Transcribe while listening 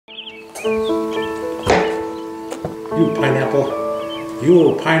You pineapple.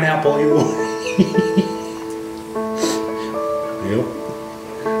 You pineapple, you. Yep.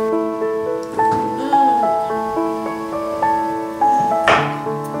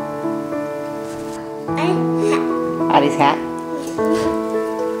 Addie's hat. You're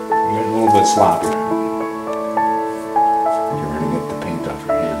getting a little bit sloppy. You're going to get the paint off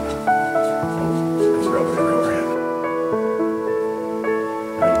your hand now. Don't rub it over your hand.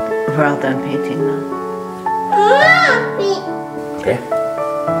 We're all done painting now. Okay?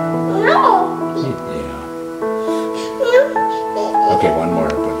 Yeah. Okay, one more,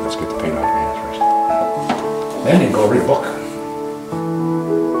 but let's get the paint off your hands first. Then you go read a book.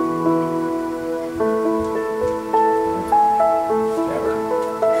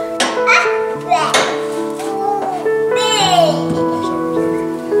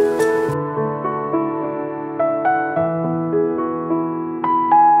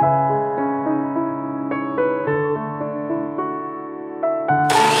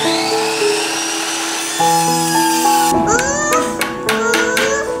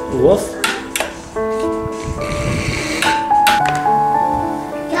 Wolf?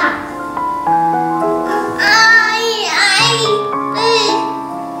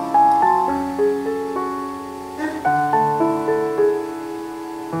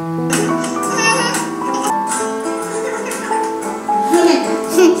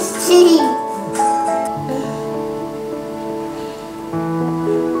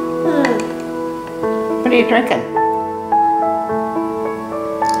 What are you drinking?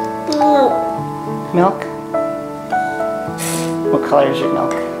 Milk? What color is your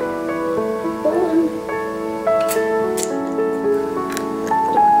milk?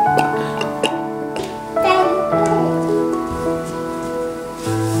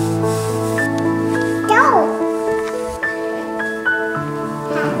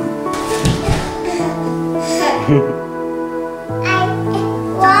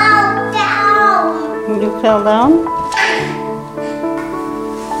 You fell down?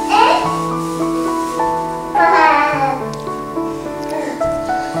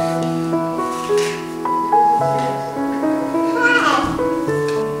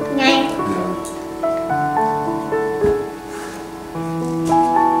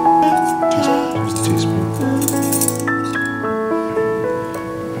 There's the teaspoon.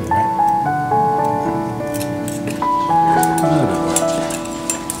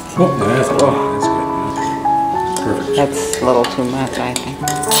 Oh, that's good. Perfect. That's a little too much, I think.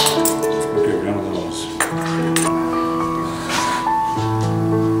 Okay, we're done with those.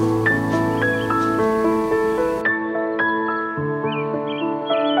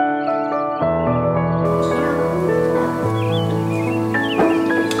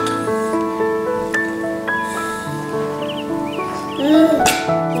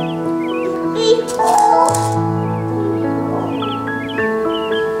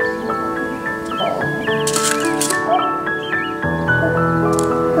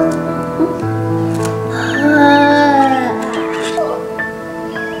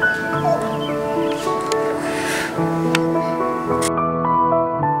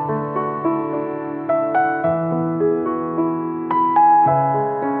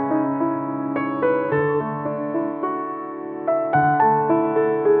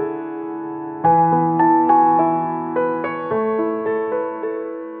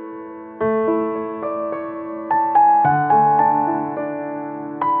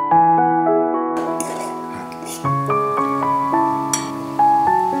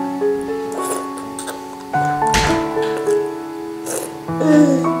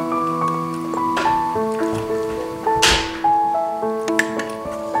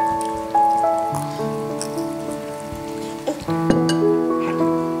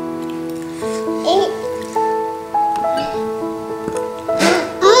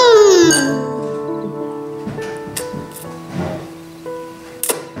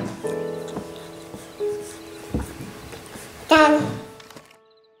 Done.